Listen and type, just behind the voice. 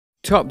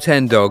Top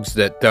 10 Dogs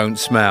That Don't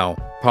Smell,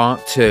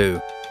 Part 2.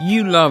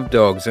 You love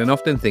dogs and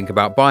often think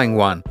about buying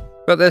one,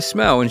 but their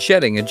smell and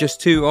shedding are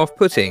just too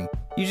off-putting.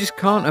 You just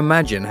can't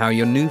imagine how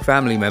your new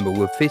family member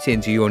would fit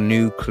into your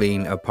new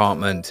clean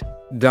apartment.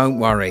 Don't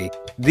worry,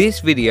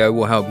 this video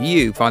will help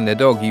you find the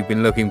dog you've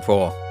been looking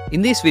for.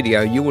 In this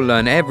video, you will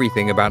learn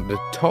everything about the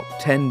top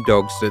 10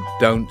 dogs that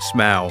don't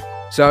smell,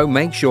 so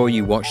make sure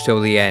you watch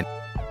till the end.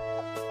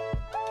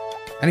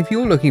 And if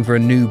you're looking for a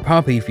new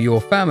puppy for your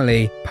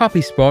family,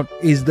 Puppy Spot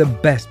is the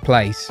best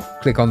place.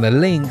 Click on the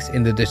links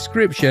in the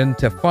description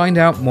to find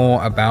out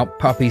more about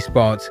Puppy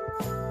Spot.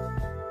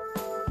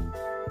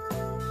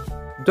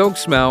 Dog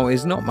smell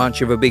is not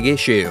much of a big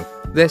issue.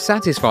 They're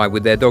satisfied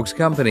with their dog's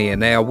company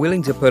and they are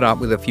willing to put up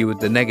with a few of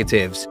the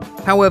negatives.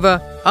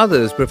 However,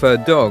 others prefer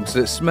dogs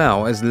that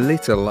smell as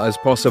little as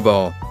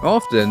possible.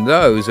 Often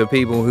those are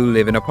people who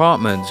live in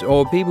apartments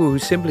or people who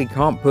simply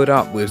can't put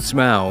up with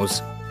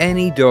smells.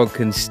 Any dog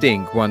can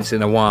stink once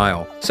in a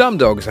while. Some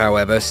dogs,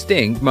 however,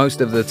 stink most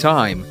of the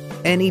time.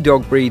 Any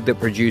dog breed that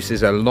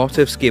produces a lot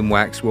of skin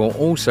wax will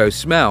also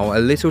smell a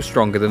little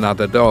stronger than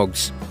other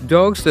dogs.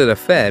 Dogs that are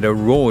fed a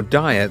raw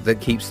diet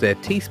that keeps their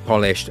teeth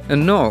polished are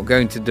not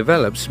going to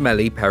develop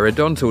smelly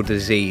periodontal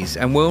disease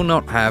and will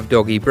not have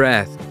doggy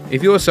breath.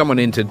 If you're someone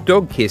into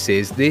dog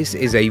kisses, this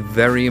is a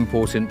very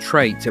important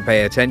trait to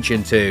pay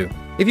attention to.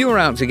 If you're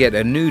out to get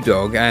a new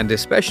dog, and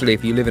especially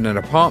if you live in an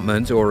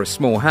apartment or a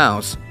small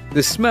house,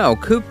 the smell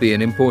could be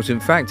an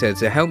important factor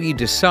to help you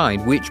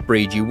decide which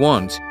breed you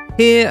want.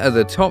 Here are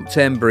the top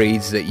 10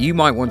 breeds that you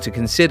might want to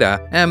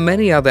consider and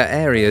many other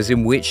areas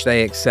in which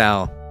they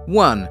excel.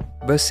 1.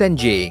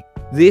 Basenji.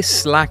 This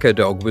slacker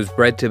dog was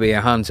bred to be a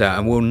hunter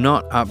and will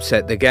not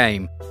upset the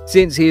game,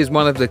 since he is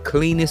one of the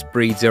cleanest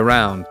breeds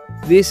around.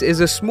 This is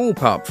a small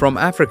pup from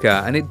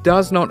Africa and it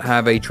does not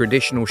have a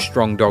traditional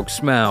strong dog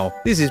smell.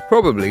 This is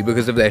probably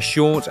because of their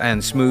short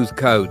and smooth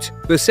coat.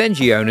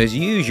 Basenji owners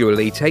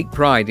usually take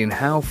pride in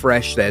how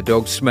fresh their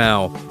dogs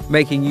smell,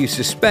 making you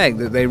suspect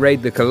that they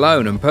raid the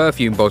cologne and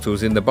perfume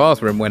bottles in the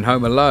bathroom when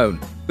home alone.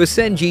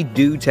 Basenji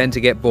do tend to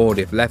get bored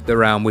if left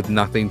around with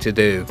nothing to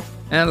do.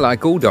 And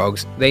like all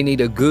dogs, they need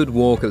a good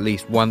walk at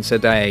least once a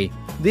day.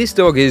 This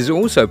dog is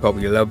also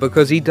popular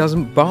because he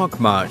doesn't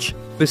bark much.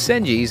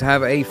 Basenjis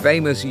have a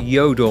famous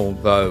yodel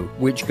though,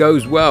 which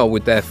goes well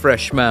with their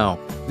fresh smell.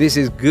 This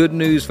is good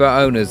news for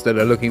owners that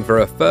are looking for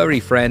a furry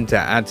friend to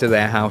add to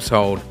their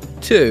household.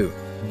 2.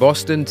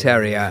 Boston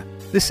Terrier.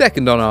 The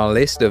second on our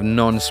list of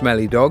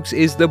non-smelly dogs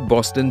is the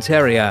Boston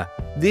Terrier.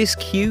 This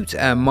cute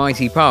and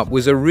mighty pup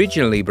was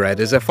originally bred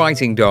as a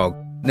fighting dog.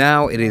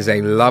 Now it is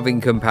a loving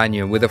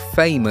companion with a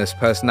famous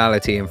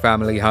personality in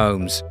family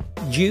homes.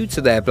 Due to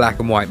their black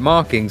and white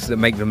markings that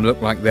make them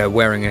look like they're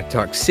wearing a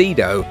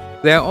tuxedo,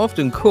 they are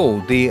often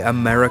called the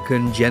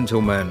American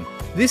Gentleman.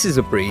 This is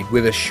a breed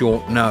with a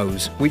short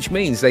nose, which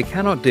means they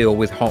cannot deal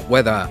with hot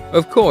weather.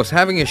 Of course,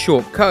 having a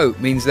short coat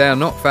means they are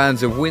not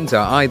fans of winter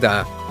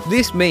either.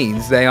 This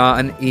means they are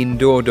an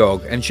indoor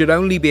dog and should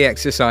only be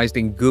exercised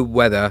in good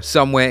weather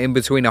somewhere in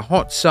between a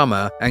hot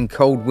summer and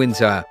cold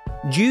winter.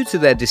 Due to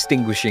their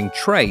distinguishing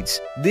traits,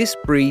 this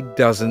breed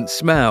doesn't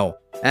smell.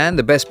 And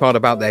the best part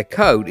about their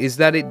coat is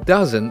that it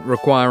doesn't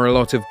require a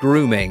lot of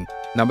grooming.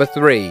 Number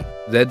 3.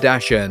 The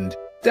Dachshund.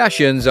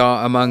 Dachshunds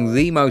are among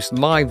the most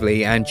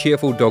lively and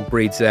cheerful dog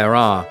breeds there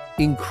are.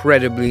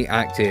 Incredibly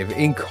active,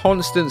 in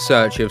constant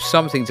search of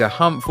something to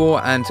hunt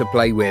for and to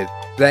play with.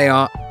 They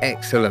are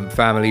excellent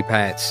family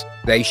pets.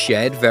 They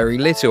shed very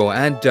little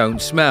and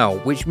don't smell,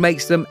 which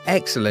makes them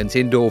excellent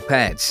indoor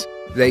pets.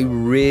 They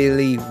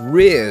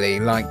really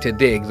like to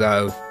dig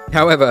though.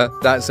 However,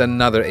 that's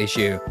another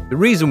issue. The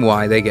reason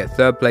why they get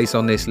third place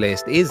on this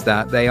list is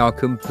that they are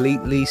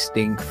completely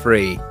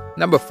stink-free.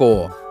 Number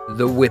 4.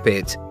 The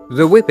Whippet.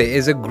 The Whippet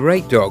is a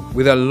great dog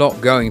with a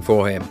lot going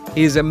for him.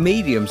 He is a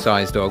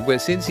medium-sized dog, but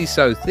since he's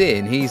so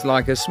thin, he's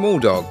like a small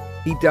dog.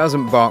 He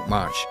doesn't bark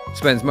much,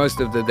 spends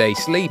most of the day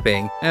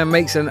sleeping, and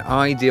makes an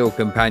ideal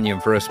companion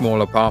for a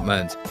small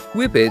apartment.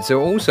 Whippets are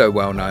also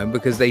well known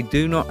because they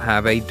do not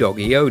have a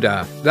doggy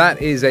odor.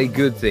 That is a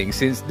good thing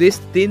since this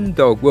thin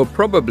dog will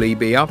probably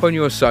be up on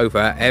your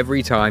sofa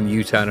every time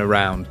you turn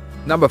around.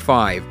 Number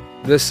 5.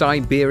 The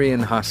Siberian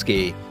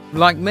Husky.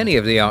 Like many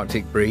of the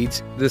Arctic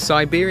breeds, the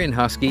Siberian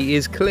Husky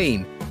is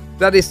clean.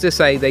 That is to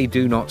say, they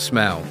do not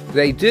smell.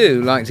 They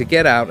do like to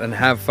get out and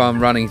have fun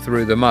running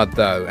through the mud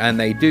though, and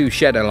they do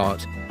shed a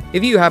lot.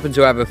 If you happen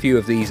to have a few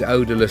of these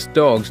odorless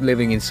dogs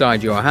living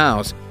inside your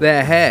house,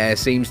 their hair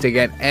seems to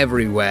get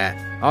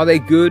everywhere. Are they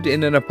good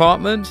in an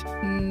apartment?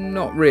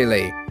 Not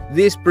really.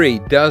 This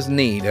breed does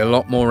need a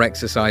lot more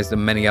exercise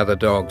than many other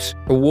dogs.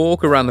 A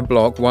walk around the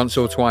block once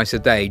or twice a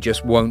day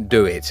just won't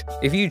do it.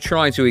 If you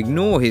try to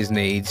ignore his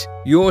needs,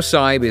 your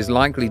Sib is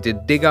likely to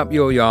dig up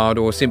your yard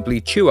or simply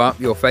chew up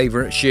your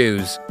favorite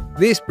shoes.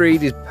 This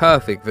breed is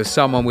perfect for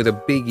someone with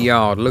a big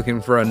yard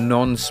looking for a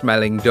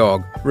non-smelling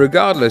dog.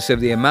 Regardless of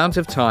the amount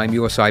of time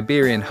your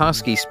Siberian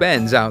Husky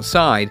spends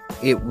outside,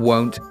 it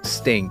won't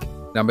stink.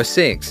 Number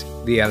 6.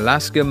 The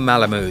Alaskan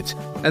Malamute.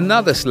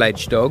 Another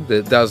sledge dog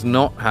that does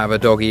not have a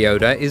doggy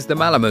odor is the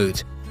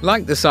Malamute.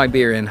 Like the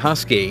Siberian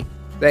Husky,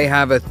 they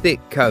have a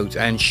thick coat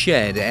and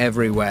shed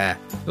everywhere.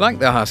 Like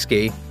the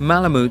Husky,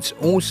 Malamutes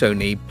also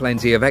need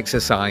plenty of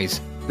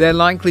exercise. They're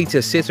likely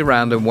to sit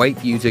around and wait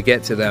for you to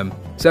get to them,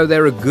 so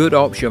they're a good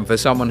option for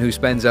someone who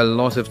spends a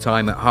lot of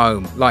time at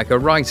home, like a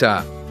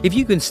writer. If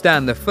you can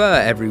stand the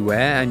fur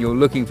everywhere and you're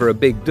looking for a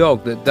big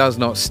dog that does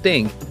not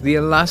stink, the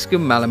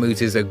Alaskan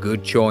Malamute is a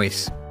good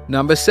choice.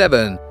 Number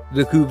 7.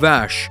 The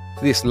Kuvash.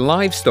 This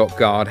livestock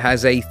guard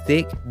has a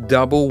thick,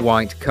 double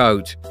white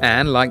coat,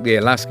 and like the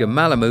Alaskan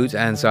Malamute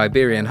and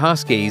Siberian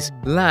Huskies,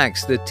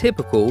 lacks the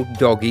typical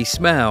doggy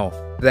smell.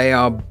 They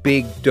are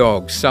big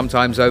dogs,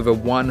 sometimes over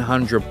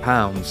 100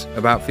 pounds,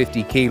 about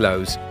 50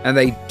 kilos, and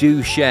they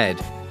do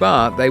shed,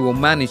 but they will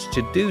manage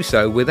to do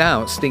so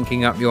without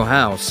stinking up your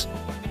house.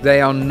 They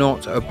are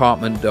not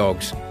apartment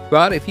dogs,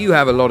 but if you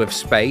have a lot of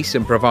space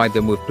and provide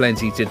them with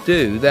plenty to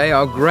do, they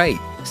are great.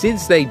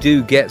 Since they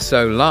do get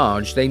so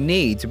large, they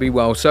need to be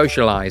well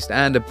socialized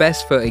and are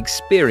best for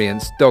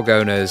experienced dog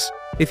owners.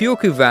 If your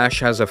Kuvash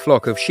has a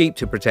flock of sheep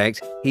to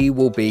protect, he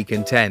will be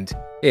content.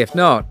 If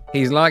not,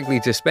 he's likely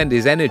to spend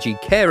his energy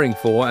caring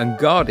for and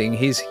guarding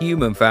his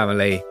human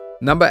family.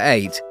 Number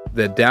 8.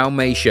 The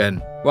Dalmatian.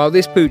 While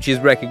this pooch is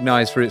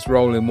recognized for its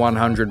role in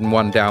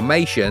 101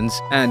 Dalmatians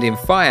and in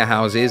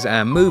firehouses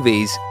and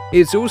movies,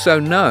 it's also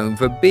known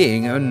for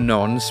being a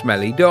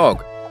non-smelly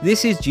dog.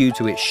 This is due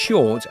to its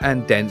short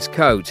and dense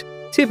coat.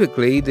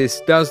 Typically, this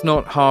does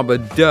not harbor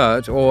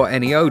dirt or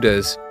any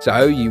odors,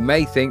 so you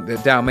may think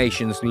that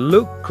Dalmatians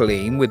look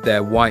clean with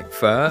their white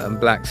fur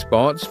and black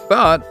spots,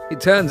 but it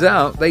turns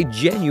out they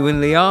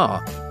genuinely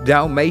are.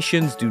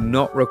 Dalmatians do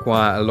not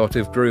require a lot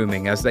of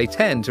grooming as they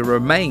tend to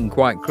remain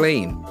quite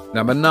clean.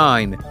 Number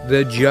 9.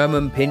 The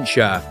German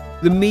Pinscher.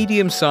 The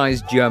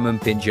medium-sized German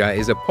Pinscher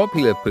is a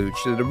popular pooch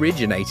that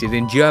originated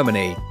in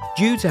Germany.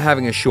 Due to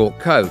having a short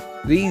coat,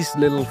 these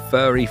little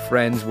furry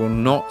friends will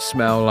not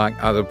smell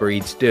like other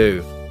breeds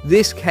do.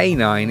 This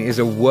canine is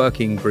a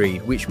working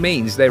breed, which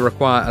means they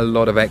require a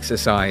lot of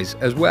exercise,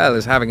 as well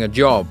as having a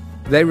job.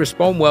 They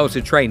respond well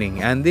to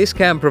training, and this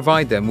can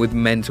provide them with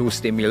mental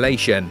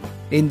stimulation.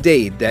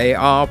 Indeed, they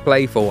are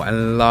playful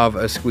and love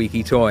a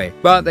squeaky toy,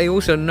 but they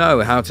also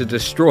know how to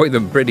destroy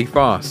them pretty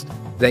fast.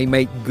 They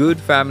make good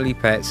family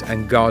pets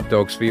and guard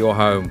dogs for your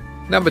home.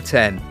 Number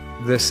 10.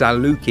 The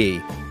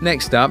Saluki.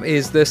 Next up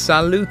is the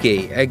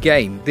Saluki.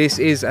 Again, this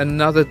is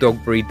another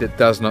dog breed that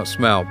does not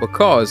smell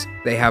because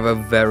they have a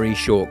very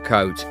short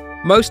coat.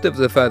 Most of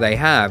the fur they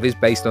have is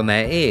based on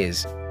their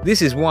ears.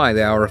 This is why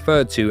they are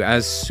referred to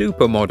as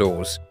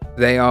supermodels.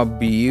 They are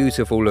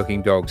beautiful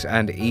looking dogs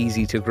and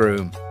easy to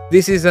groom.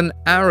 This is an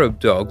Arab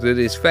dog that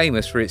is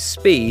famous for its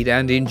speed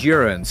and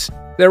endurance.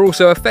 They're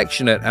also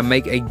affectionate and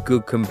make a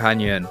good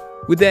companion.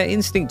 With their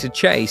instinct to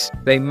chase,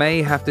 they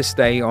may have to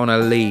stay on a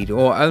lead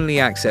or only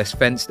access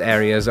fenced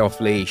areas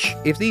off-leash.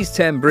 If these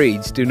 10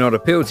 breeds do not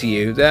appeal to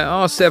you, there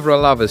are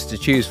several others to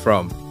choose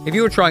from. If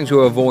you're trying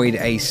to avoid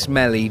a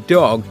smelly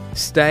dog,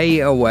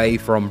 stay away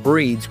from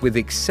breeds with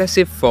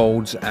excessive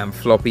folds and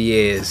floppy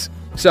ears.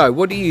 So,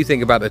 what do you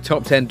think about the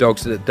top 10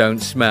 dogs that don't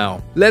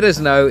smell? Let us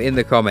know in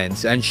the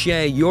comments and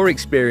share your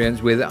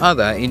experience with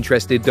other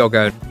interested dog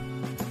owners.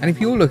 And if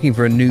you're looking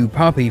for a new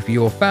puppy for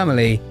your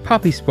family,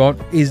 Puppy Spot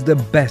is the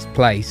best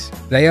place.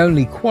 They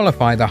only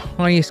qualify the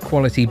highest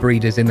quality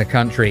breeders in the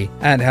country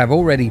and have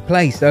already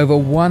placed over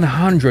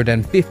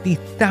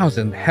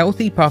 150,000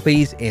 healthy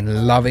puppies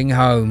in loving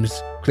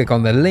homes. Click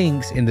on the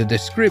links in the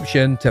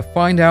description to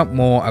find out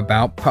more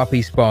about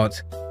Puppy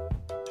Spot.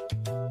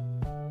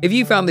 If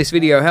you found this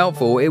video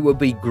helpful, it would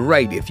be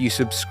great if you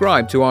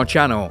subscribe to our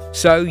channel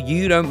so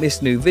you don't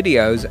miss new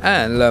videos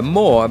and learn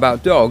more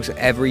about dogs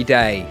every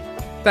day.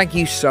 Thank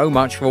you so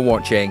much for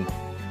watching.